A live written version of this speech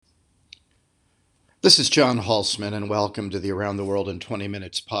This is John Halsman, and welcome to the Around the World in 20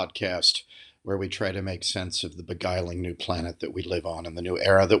 Minutes podcast, where we try to make sense of the beguiling new planet that we live on and the new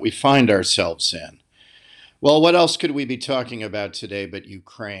era that we find ourselves in. Well, what else could we be talking about today but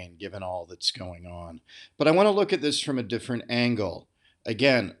Ukraine, given all that's going on? But I want to look at this from a different angle.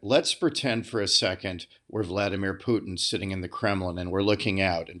 Again, let's pretend for a second we're Vladimir Putin sitting in the Kremlin and we're looking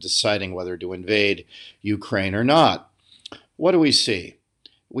out and deciding whether to invade Ukraine or not. What do we see?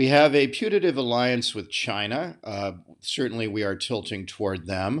 We have a putative alliance with China. Certainly, we are tilting toward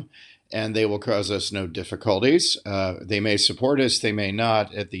them, and they will cause us no difficulties. They may support us, they may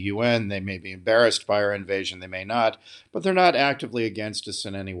not at the UN. They may be embarrassed by our invasion, they may not, but they're not actively against us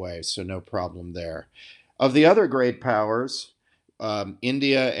in any way, so no problem there. Of the other great powers,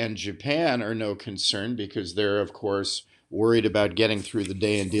 India and Japan are no concern because they're, of course, worried about getting through the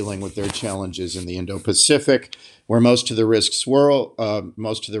day and dealing with their challenges in the Indo-Pacific, where most of the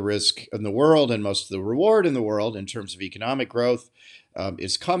most of the risk in the world, and most of the reward in the world in terms of economic growth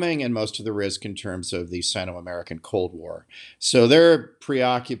is coming, and most of the risk in terms of the Sino-American Cold War. So they're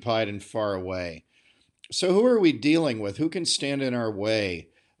preoccupied and far away. So who are we dealing with? Who can stand in our way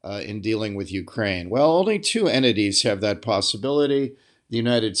in dealing with Ukraine? Well, only two entities have that possibility. The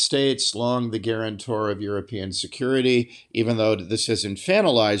United States, long the guarantor of European security, even though this has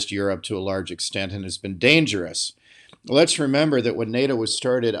infantilized Europe to a large extent and has been dangerous. Let's remember that when NATO was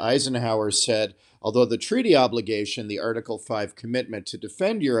started, Eisenhower said, although the treaty obligation, the Article 5 commitment to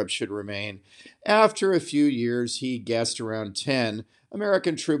defend Europe should remain, after a few years, he guessed around 10,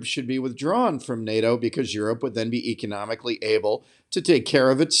 American troops should be withdrawn from NATO because Europe would then be economically able to take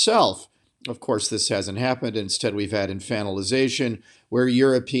care of itself. Of course, this hasn't happened. Instead, we've had infantilization, where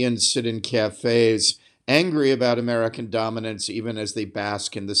Europeans sit in cafes angry about American dominance, even as they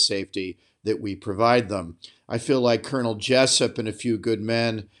bask in the safety that we provide them. I feel like Colonel Jessup and a few good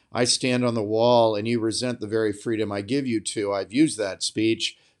men. I stand on the wall and you resent the very freedom I give you to. I've used that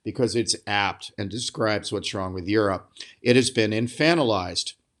speech because it's apt and describes what's wrong with Europe. It has been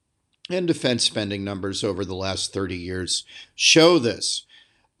infantilized, and defense spending numbers over the last 30 years show this.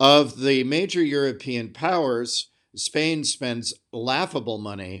 Of the major European powers, Spain spends laughable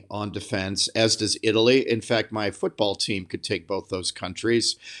money on defense, as does Italy. In fact, my football team could take both those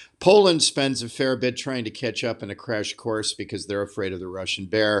countries. Poland spends a fair bit trying to catch up in a crash course because they're afraid of the Russian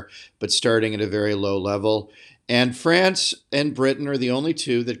bear, but starting at a very low level. And France and Britain are the only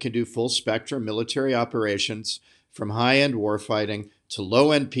two that can do full spectrum military operations, from high end warfighting to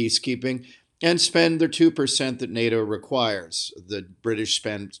low end peacekeeping, and spend their 2% that NATO requires. The British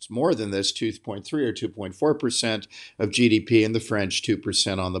spend more than this, 2.3 or 2.4% of GDP, and the French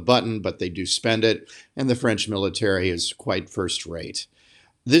 2% on the button, but they do spend it, and the French military is quite first rate.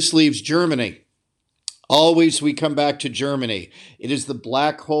 This leaves Germany. Always we come back to Germany. It is the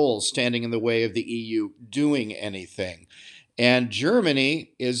black hole standing in the way of the EU doing anything. And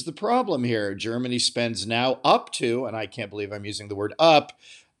Germany is the problem here. Germany spends now up to, and I can't believe I'm using the word up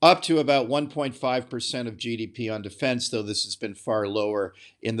to about 1.5% of GDP on defense, though this has been far lower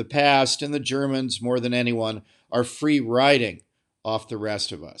in the past. And the Germans, more than anyone, are free riding off the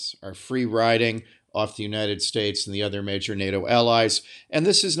rest of us, are free riding off the United States and the other major NATO allies. And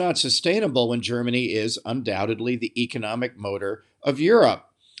this is not sustainable when Germany is undoubtedly the economic motor of Europe.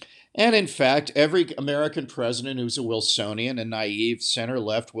 And in fact, every American president who's a Wilsonian, a naive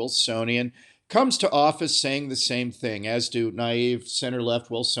center-left Wilsonian, comes to office saying the same thing, as do naive center-left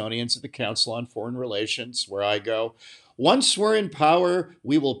Wilsonians at the Council on Foreign Relations, where I go. Once we're in power,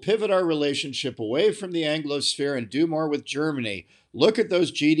 we will pivot our relationship away from the Anglosphere and do more with Germany. Look at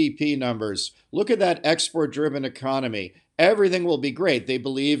those GDP numbers. Look at that export-driven economy. Everything will be great. They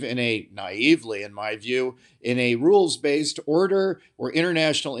believe in naively, in my view, in a rules-based order where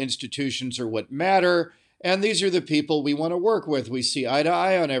international institutions are what matter, and these are the people we want to work with. We see eye to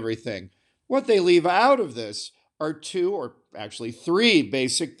eye on everything. What they leave out of this are two, or actually three,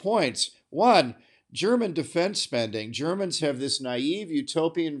 basic points. One, German defense spending. Germans have this naive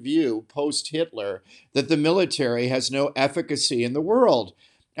utopian view post-Hitler that the military has no efficacy in the world.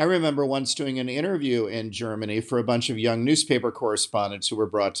 I remember once doing an interview in Germany for a bunch of young newspaper correspondents who were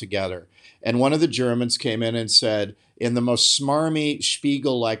brought together. And one of the Germans came in and said, in the most smarmy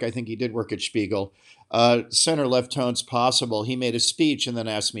Spiegel-like, I think he did work at Spiegel, center-left tones possible, he made a speech and then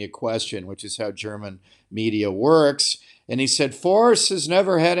asked me a question, which is how German media works. And he said, force has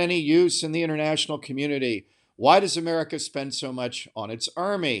never had any use in the international community. Why does America spend so much on its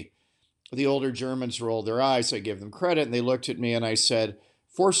army? The older Germans rolled their eyes. I give them credit. And they looked at me and I said,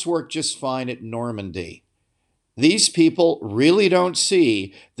 force worked just fine at Normandy. These people really don't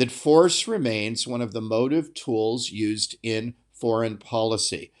see that force remains one of the motive tools used in foreign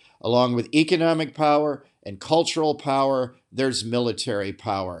policy. Along with economic power and cultural power, there's military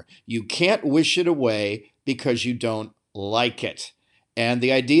power. You can't wish it away because you don't like it. And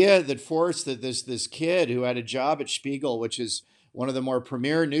the idea that this kid who had a job at Spiegel, which is one of the more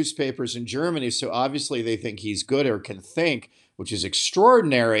premier newspapers in Germany, so obviously they think he's good or can think, which is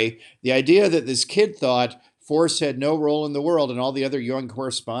extraordinary. The idea that this kid thought force had no role in the world and all the other young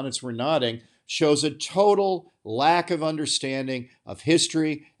correspondents were nodding shows a total lack of understanding of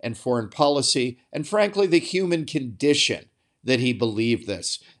history and foreign policy, and frankly, the human condition that he believed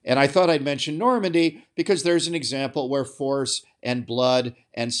this. And I thought I'd mention Normandy because there's an example where force and blood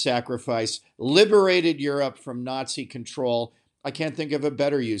and sacrifice liberated Europe from Nazi control. I can't think of a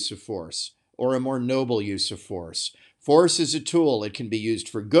better use of force or a more noble use of force. Force is a tool. It can be used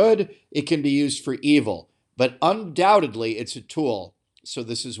for good, it can be used for evil, but undoubtedly it's a tool. So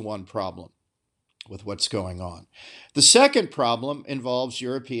this is one problem with what's going on. The second problem involves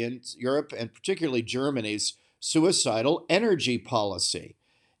Europe and particularly Germany's suicidal energy policy.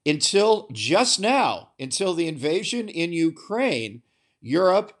 Until just now, until the invasion in Ukraine,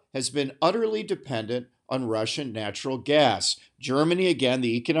 Europe has been utterly dependent on Russian natural gas. Germany, again,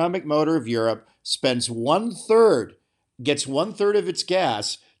 the economic motor of Europe, gets one third of its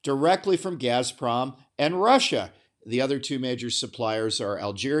gas directly from Gazprom and Russia. The other two major suppliers are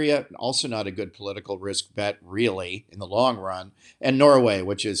Algeria, also not a good political risk bet, really, in the long run, and Norway,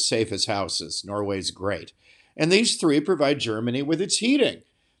 which is safe as houses. Norway's great. And these three provide Germany with its heating.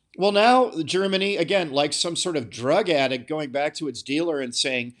 Well, now Germany, again, like some sort of drug addict going back to its dealer and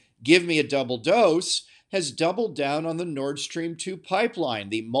saying, give me a double dose, has doubled down on the Nord Stream 2 pipeline,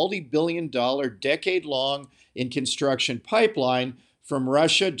 the multi-billion-dollar, decade-long in construction pipeline from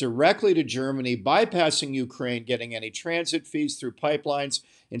Russia directly to Germany, bypassing Ukraine, getting any transit fees through pipelines.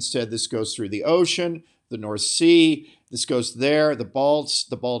 Instead, this goes through the ocean, the North Sea. This goes there, the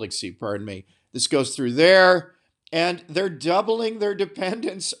Baltic Sea, pardon me. This goes through there, and they're doubling their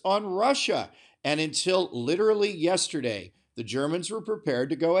dependence on Russia. And until literally yesterday, the Germans were prepared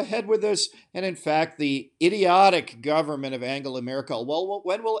to go ahead with this. And in fact, the idiotic government of Angela Merkel, well,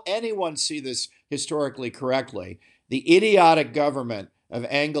 when will anyone see this historically correctly? The idiotic government of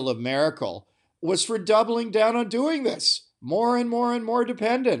Angela Merkel was for doubling down on doing this, more and more and more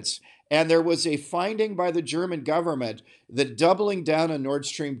dependence. And there was a finding by the German government that doubling down on Nord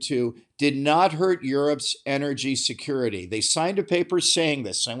Stream 2 did not hurt Europe's energy security. They signed a paper saying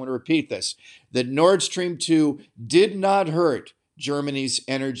this, and I want to repeat this, that Nord Stream 2 did not hurt Germany's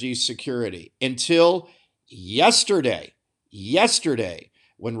energy security until yesterday,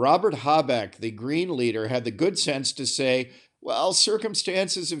 when Robert Habeck, the Green leader, had the good sense to say, well,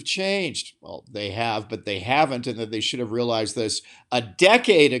 circumstances have changed. Well, they have, but they haven't, and that they should have realized this a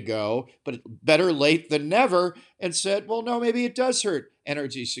decade ago, but better late than never, and said, well, no, maybe it does hurt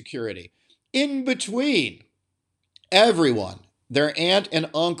energy security. In between, everyone, their aunt and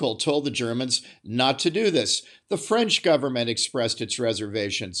uncle, told the Germans not to do this. The French government expressed its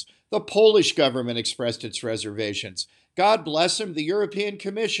reservations. The Polish government expressed its reservations. God bless them, the European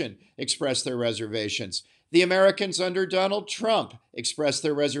Commission expressed their reservations. The Americans under Donald Trump expressed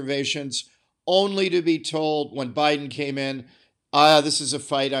their reservations, only to be told when Biden came in, this is a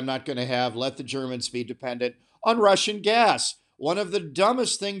fight I'm not going to have. Let the Germans be dependent on Russian gas. One of the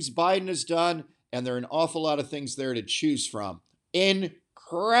dumbest things Biden has done, and there are an awful lot of things there to choose from.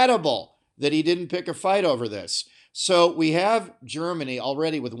 Incredible that he didn't pick a fight over this. So we have Germany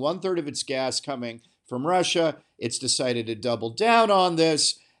already with one third of its gas coming from Russia. It's decided to double down on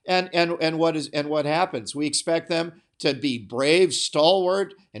this. And what happens? We expect them to be brave,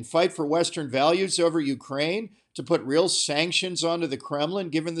 stalwart, and fight for Western values over Ukraine, to put real sanctions onto the Kremlin,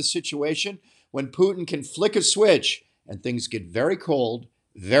 given the situation, when Putin can flick a switch and things get very cold,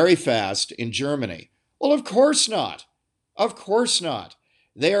 very fast in Germany. Well, of course not. Of course not.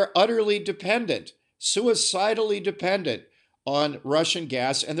 They are utterly dependent, suicidally dependent on Russian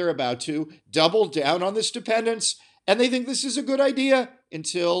gas, and they're about to double down on this dependence. And they think this is a good idea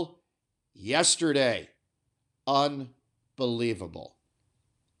until yesterday. Unbelievable.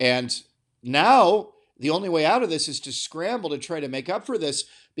 And now the only way out of this is to scramble to try to make up for this,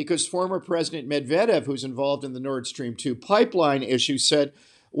 because former President Medvedev, who's involved in the Nord Stream 2 pipeline issue, said,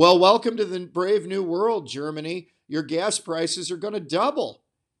 well, welcome to the brave new world, Germany. Your gas prices are going to double.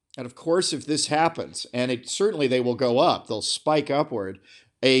 And of course, if this happens, and certainly they will go up, they'll spike upward,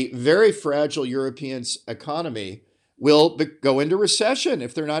 a very fragile European economy will go into recession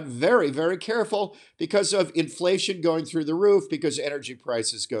if they're not very, very careful, because of inflation going through the roof, because energy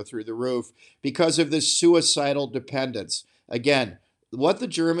prices go through the roof, because of this suicidal dependence. Again, what the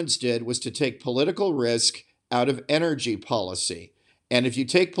Germans did was to take political risk out of energy policy. And if you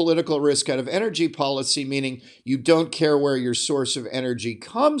take political risk out of energy policy, meaning you don't care where your source of energy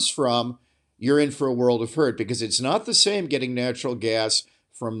comes from, you're in for a world of hurt, because it's not the same getting natural gas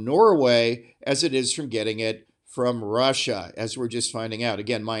from Norway as it is from getting it from Russia, as we're just finding out.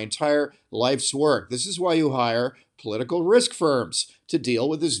 Again, my entire life's work. This is why you hire political risk firms to deal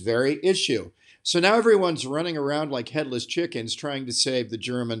with this very issue. So now everyone's running around like headless chickens trying to save the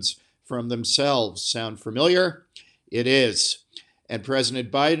Germans from themselves. Sound familiar? It is. And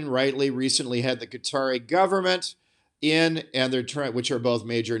President Biden rightly recently had the Qatari government in, and they're trying, which are both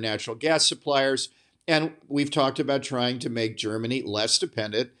major natural gas suppliers. And we've talked about trying to make Germany less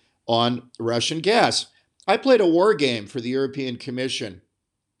dependent on Russian gas. I played a war game for the European Commission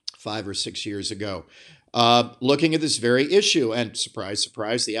 5 or 6 years ago, looking at this very issue. And surprise,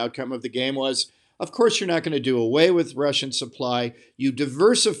 surprise, the outcome of the game was, of course, you're not going to do away with Russian supply. You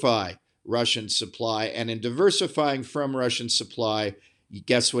diversify Russian supply. And in diversifying from Russian supply,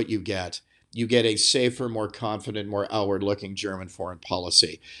 guess what you get? You get a safer, more confident, more outward-looking German foreign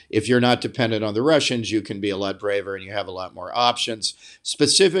policy. If you're not dependent on the Russians, you can be a lot braver and you have a lot more options.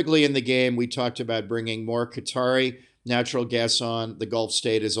 Specifically in the game, we talked about bringing more Qatari natural gas on. The Gulf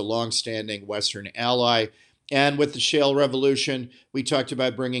state is a long-standing Western ally. And with the shale revolution, we talked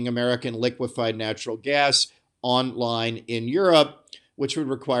about bringing American liquefied natural gas online in Europe, which would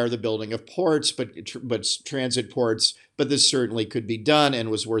require the building of ports, but transit ports. But this certainly could be done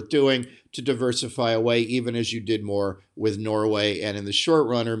and was worth doing to diversify away, even as you did more with Norway and in the short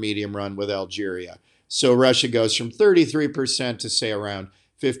run or medium run with Algeria. So Russia goes from 33% to say around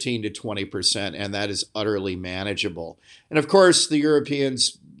 15 to 20%, and that is utterly manageable. And of course, the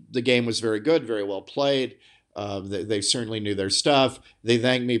Europeans, the game was very good, very well played. They certainly knew their stuff. They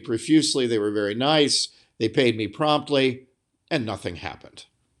thanked me profusely. They were very nice. They paid me promptly, and nothing happened.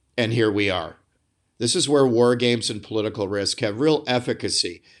 And here we are. This is where war games and political risk have real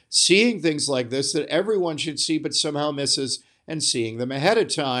efficacy. Seeing things like this that everyone should see but somehow misses, and seeing them ahead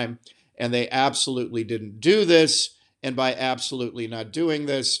of time. And they absolutely didn't do this. And by absolutely not doing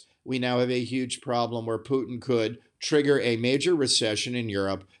this, we now have a huge problem where Putin could trigger a major recession in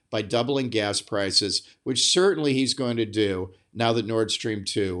Europe by doubling gas prices, which certainly he's going to do now that Nord Stream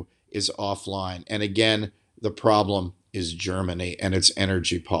 2 is offline. And again, the problem is Germany and its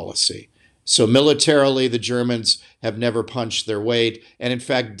energy policy. So militarily, the Germans have never punched their weight, and in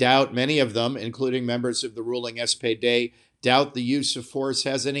fact doubt, many of them, including members of the ruling SPD, doubt the use of force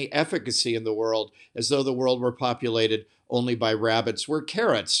has any efficacy in the world, as though the world were populated only by rabbits where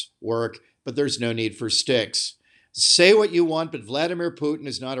carrots work, but there's no need for sticks. Say what you want, but Vladimir Putin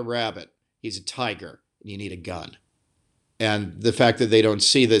is not a rabbit. He's a tiger, and you need a gun. And the fact that they don't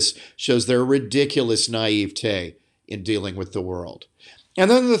see this shows their ridiculous naivete in dealing with the world. And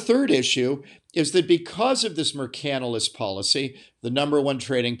then the third issue is that because of this mercantilist policy, the number one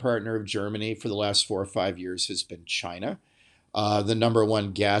trading partner of Germany for the last 4 or 5 years has been China. The number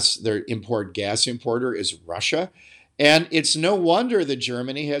one their gas importer is Russia. And it's no wonder that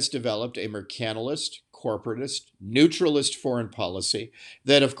Germany has developed a mercantilist, corporatist, neutralist foreign policy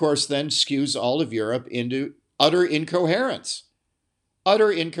that, of course, then skews all of Europe into utter incoherence.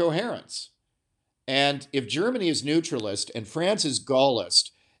 Utter incoherence. And if Germany is neutralist and France is Gaullist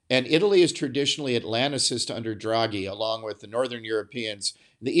and Italy is traditionally Atlanticist under Draghi, along with the Northern Europeans,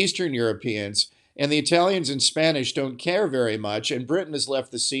 the Eastern Europeans, and the Italians and Spanish don't care very much, and Britain has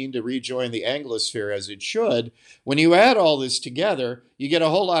left the scene to rejoin the Anglosphere as it should, when you add all this together, you get a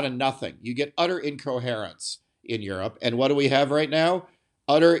whole lot of nothing. You get utter incoherence in Europe. And what do we have right now?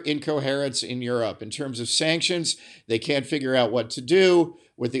 Utter incoherence in Europe. In terms of sanctions, they can't figure out what to do,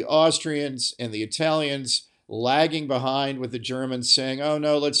 with the Austrians and the Italians lagging behind, with the Germans saying, oh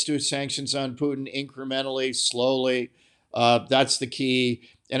no, let's do sanctions on Putin incrementally, slowly. That's the key.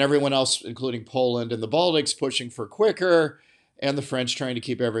 And everyone else, including Poland and the Baltics, pushing for quicker, and the French trying to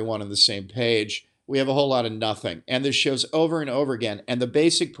keep everyone on the same page. We have a whole lot of nothing. And this shows over and over again. And the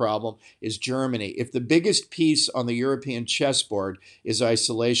basic problem is Germany. If the biggest piece on the European chessboard is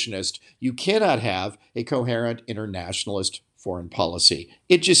isolationist, you cannot have a coherent internationalist foreign policy.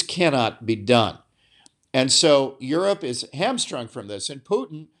 It just cannot be done. And so Europe is hamstrung from this. And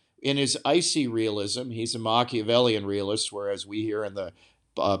Putin, in his icy realism, he's a Machiavellian realist, whereas we here in the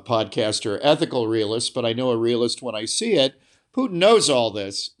podcast are ethical realists, but I know a realist when I see it. Putin knows all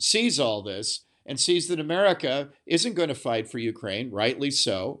this, sees all this, and sees that America isn't going to fight for Ukraine, rightly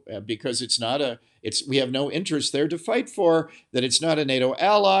so, because we have no interest there to fight for, that it's not a NATO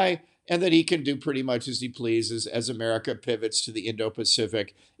ally, and that he can do pretty much as he pleases as America pivots to the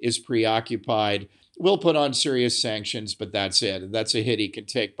Indo-Pacific, is preoccupied. We'll put on serious sanctions, but that's it. And that's a hit he can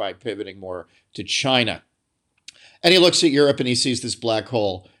take by pivoting more to China. And he looks at Europe and he sees this black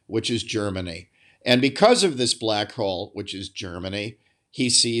hole, which is Germany. And because of this black hole, which is Germany, he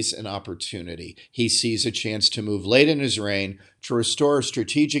sees an opportunity. He sees a chance to move late in his reign to restore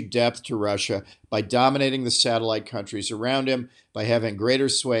strategic depth to Russia by dominating the satellite countries around him, by having greater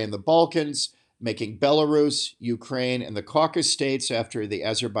sway in the Balkans, making Belarus, Ukraine, and the Caucasus states after the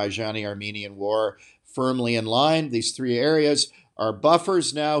Azerbaijani-Armenian War firmly in line. These three areas are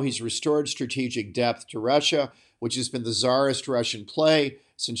buffers now. He's restored strategic depth to Russia, which has been the czarist Russian play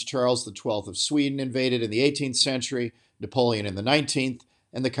since Charles XII of Sweden invaded in the 18th century, Napoleon in the 19th,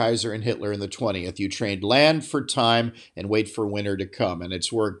 and the Kaiser and Hitler in the 20th. You trained land for time and wait for winter to come. And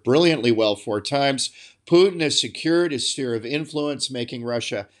it's worked brilliantly well 4 times. Putin has secured his sphere of influence, making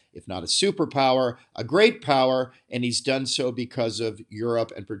Russia, if not a superpower, a great power. And he's done so because of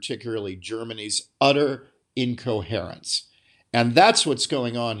Europe and particularly Germany's utter incoherence. And that's what's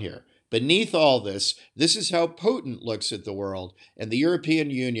going on here. Beneath all this, this is how Putin looks at the world. And the European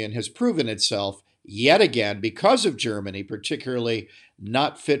Union has proven itself yet again, because of Germany, particularly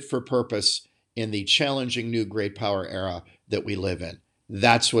not fit for purpose in the challenging new great power era that we live in.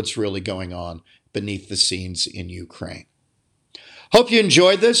 That's what's really going on beneath the scenes in Ukraine. Hope you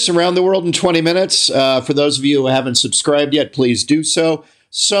enjoyed this Around the World in 20 Minutes. For those of you who haven't subscribed yet, please do so.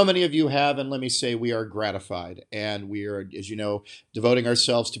 So many of you have, and let me say we are gratified. And we are, as you know, devoting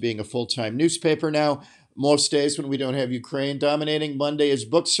ourselves to being a full-time newspaper now. Most days when we don't have Ukraine dominating. Monday is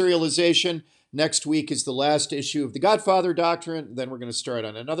book serialization. Next week is the last issue of The Godfather Doctrine. Then we're going to start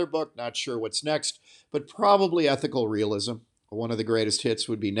on another book. Not sure what's next, but probably Ethical Realism. One of the greatest hits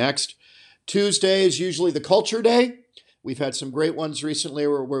would be next. Tuesday is usually the Culture Day. We've had some great ones recently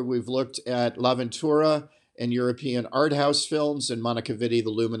where we've looked at L'Avventura and European art house films, and Monica Vitti, the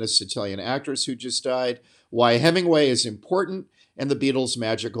luminous Italian actress who just died, why Hemingway is important, and the Beatles'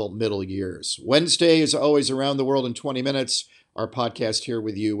 magical middle years. Wednesday is always Around the World in 20 Minutes, our podcast here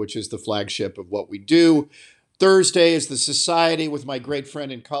with you, which is the flagship of what we do. Thursday is The Society with my great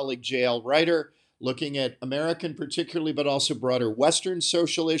friend and colleague J.L. Reiter, looking at American particularly, but also broader Western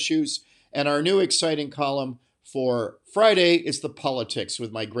social issues. And our new exciting column for Friday is The Politics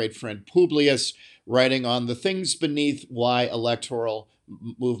with my great friend Publius, writing on the things beneath why electoral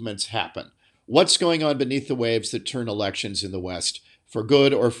movements happen. What's going on beneath the waves that turn elections in the West, for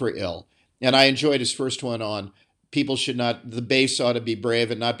good or for ill. And I enjoyed his first one on people should not, the base ought to be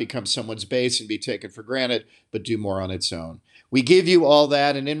brave and not become someone's base and be taken for granted, but do more on its own. We give you all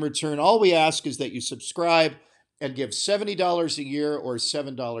that, and in return, all we ask is that you subscribe and give $70 a year or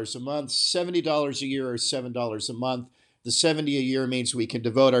 $7 a month, $70 a year or $7 a month. The 70 a year means we can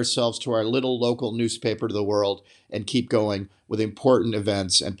devote ourselves to our little local newspaper to the world and keep going with important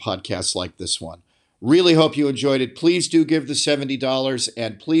events and podcasts like this one. Really hope you enjoyed it. Please do give the $70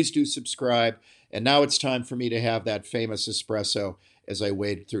 and please do subscribe. And now it's time for me to have that famous espresso as I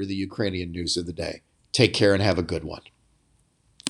wade through the Ukrainian news of the day. Take care and have a good one.